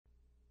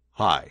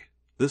Hi,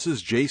 this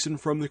is Jason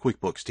from the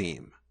QuickBooks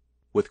team.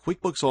 With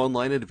QuickBooks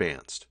Online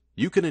Advanced,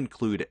 you can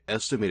include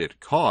estimated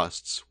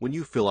costs when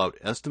you fill out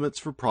estimates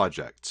for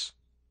projects.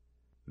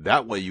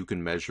 That way you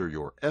can measure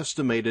your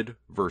estimated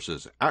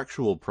versus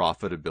actual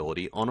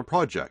profitability on a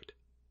project.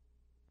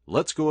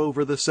 Let's go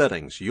over the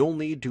settings you'll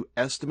need to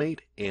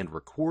estimate and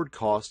record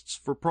costs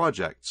for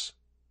projects.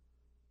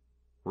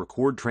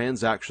 Record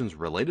transactions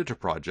related to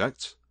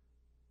projects,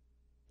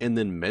 and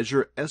then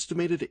measure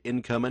estimated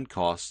income and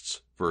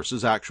costs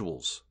versus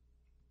actuals.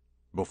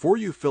 Before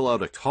you fill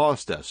out a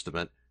cost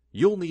estimate,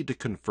 you'll need to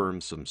confirm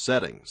some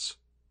settings.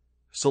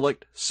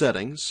 Select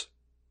Settings,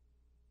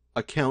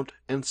 Account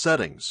and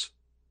Settings.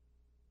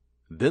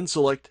 Then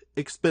select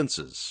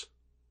Expenses.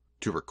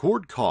 To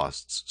record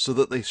costs so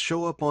that they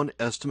show up on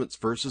Estimates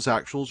versus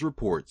Actuals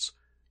reports,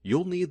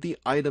 you'll need the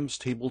Items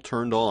table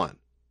turned on.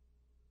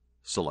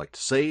 Select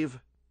Save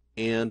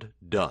and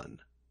Done.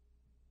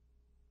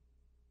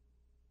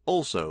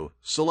 Also,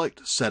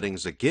 select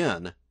Settings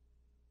again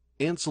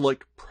and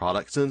select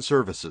Products and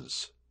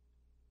Services.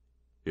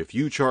 If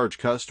you charge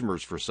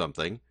customers for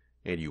something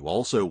and you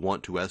also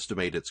want to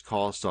estimate its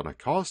cost on a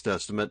cost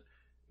estimate,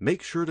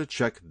 make sure to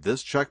check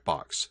this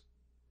checkbox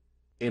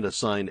and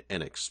assign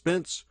an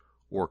expense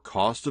or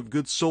cost of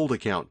goods sold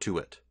account to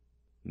it.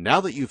 Now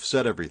that you've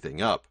set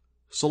everything up,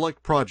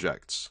 select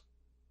Projects.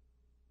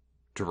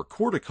 To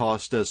record a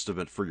cost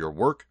estimate for your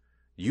work,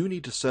 you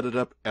need to set it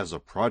up as a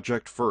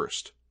project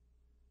first.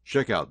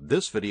 Check out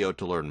this video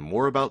to learn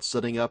more about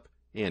setting up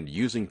and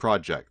using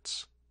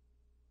projects.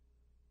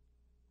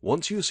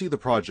 Once you see the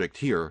project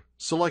here,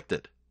 select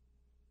it.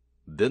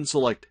 Then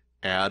select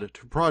Add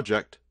to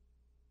Project,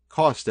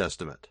 Cost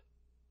Estimate.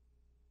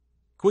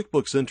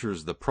 QuickBooks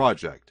enters the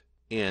project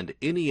and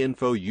any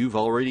info you've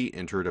already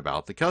entered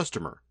about the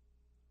customer.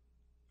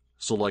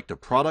 Select a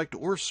product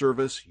or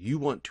service you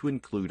want to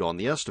include on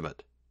the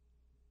estimate.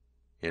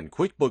 And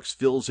QuickBooks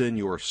fills in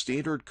your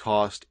standard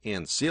cost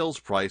and sales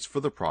price for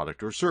the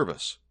product or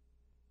service.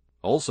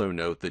 Also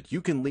note that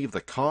you can leave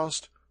the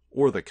cost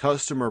or the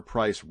customer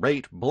price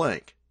rate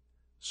blank.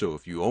 So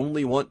if you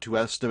only want to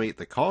estimate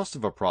the cost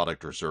of a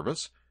product or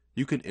service,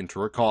 you can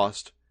enter a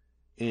cost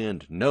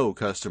and no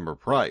customer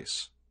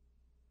price.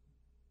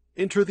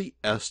 Enter the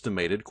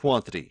estimated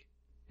quantity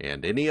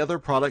and any other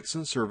products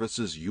and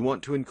services you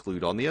want to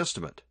include on the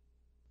estimate.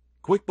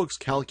 QuickBooks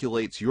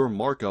calculates your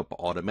markup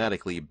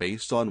automatically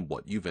based on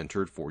what you've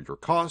entered for your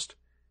cost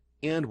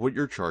and what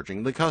you're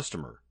charging the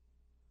customer.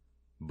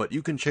 But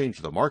you can change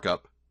the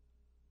markup,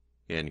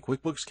 and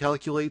QuickBooks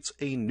calculates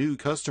a new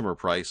customer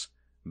price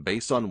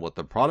based on what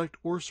the product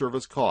or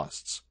service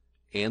costs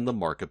and the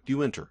markup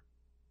you enter.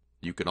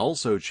 You can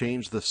also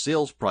change the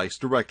sales price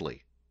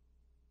directly.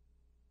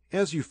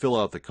 As you fill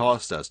out the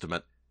cost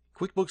estimate,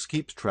 QuickBooks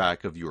keeps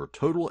track of your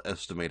total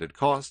estimated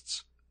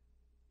costs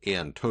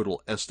and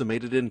total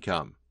estimated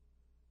income.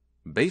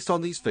 Based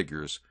on these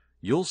figures,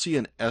 you'll see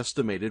an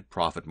estimated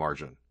profit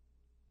margin.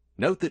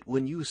 Note that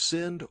when you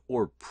send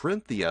or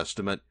print the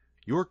estimate,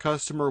 your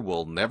customer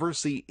will never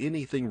see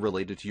anything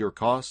related to your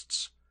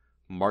costs,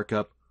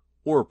 markup,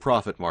 or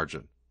profit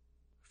margin.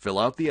 Fill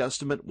out the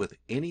estimate with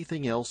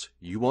anything else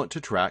you want to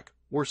track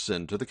or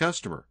send to the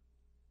customer,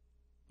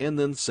 and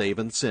then save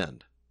and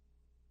send.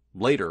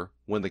 Later,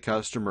 when the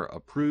customer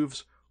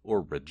approves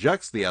or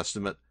rejects the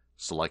estimate,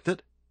 select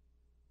it,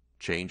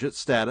 change its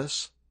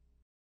status,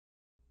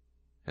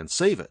 and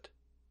save it.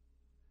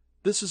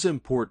 This is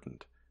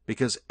important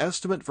because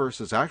estimate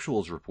versus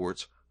actuals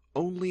reports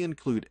only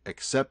include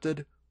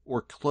accepted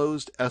or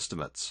closed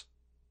estimates.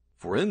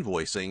 For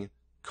invoicing,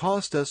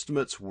 cost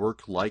estimates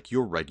work like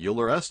your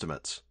regular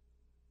estimates.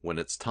 When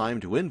it's time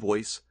to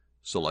invoice,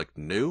 select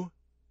New,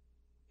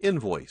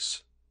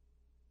 Invoice,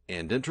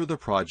 and enter the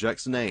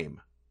project's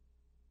name.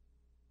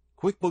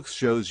 QuickBooks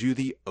shows you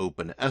the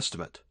open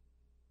estimate.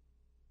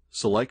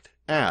 Select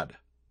Add.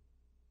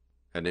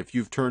 And if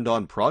you've turned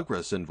on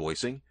progress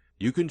invoicing,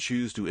 you can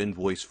choose to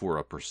invoice for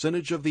a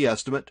percentage of the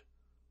estimate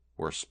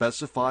or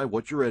specify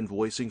what you're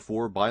invoicing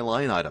for by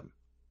line item.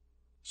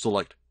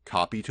 Select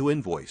Copy to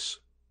Invoice.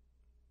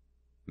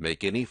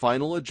 Make any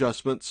final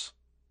adjustments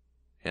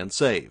and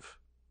save.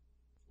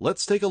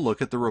 Let's take a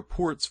look at the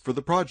reports for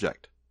the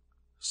project.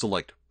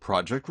 Select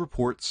Project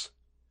Reports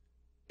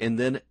and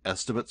then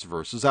Estimates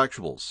versus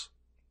Actuals.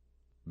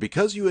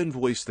 Because you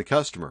invoice the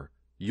customer,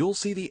 you'll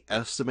see the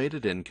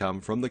estimated income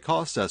from the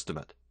cost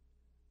estimate,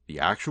 the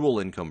actual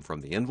income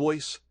from the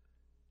invoice,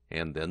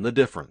 and then the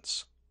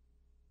difference.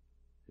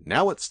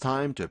 Now it's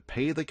time to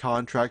pay the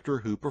contractor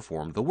who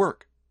performed the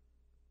work.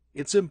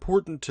 It's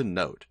important to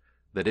note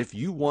that if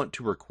you want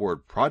to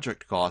record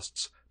project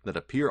costs that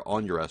appear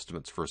on your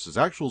Estimates versus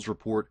Actuals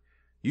report,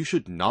 you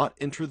should not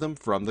enter them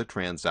from the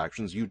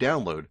transactions you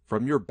download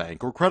from your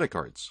bank or credit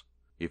cards.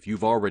 If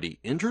you've already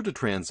entered a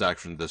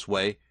transaction this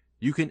way,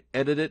 you can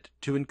edit it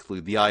to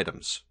include the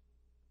items.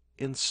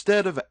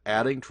 Instead of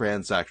adding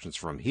transactions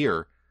from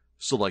here,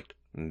 select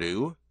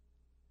New,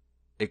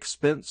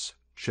 Expense,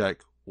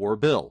 Check, or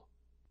Bill.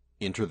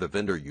 Enter the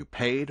vendor you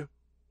paid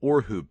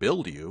or who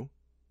billed you,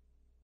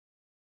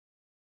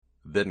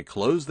 Then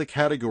close the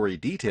category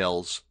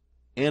details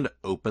and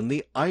open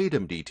the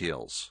item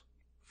details.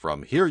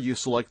 From here, you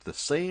select the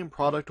same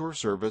product or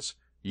service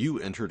you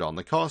entered on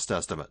the cost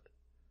estimate.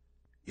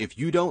 If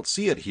you don't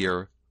see it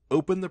here,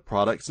 open the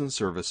products and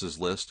services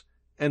list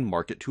and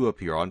mark it to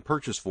appear on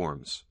purchase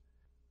forms.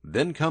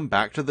 Then come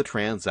back to the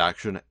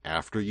transaction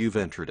after you've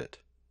entered it.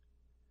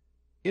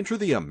 Enter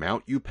the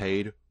amount you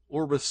paid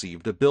or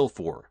received a bill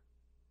for,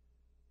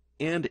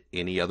 and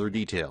any other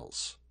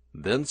details.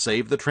 Then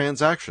save the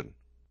transaction.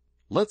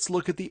 Let's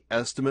look at the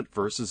estimate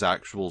versus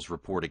actuals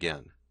report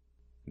again.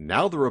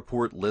 Now the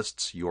report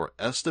lists your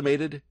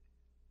estimated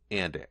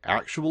and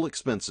actual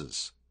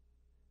expenses,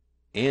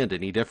 and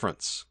any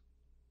difference.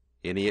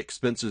 Any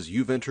expenses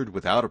you've entered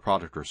without a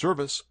product or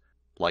service,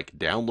 like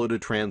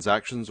downloaded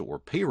transactions or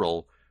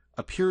payroll,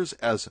 appears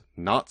as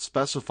not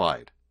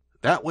specified.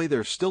 That way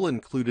they're still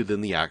included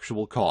in the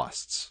actual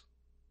costs.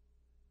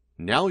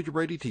 Now you're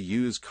ready to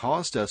use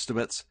cost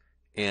estimates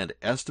and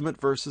estimate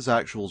versus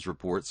actuals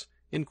reports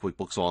in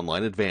QuickBooks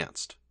Online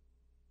Advanced.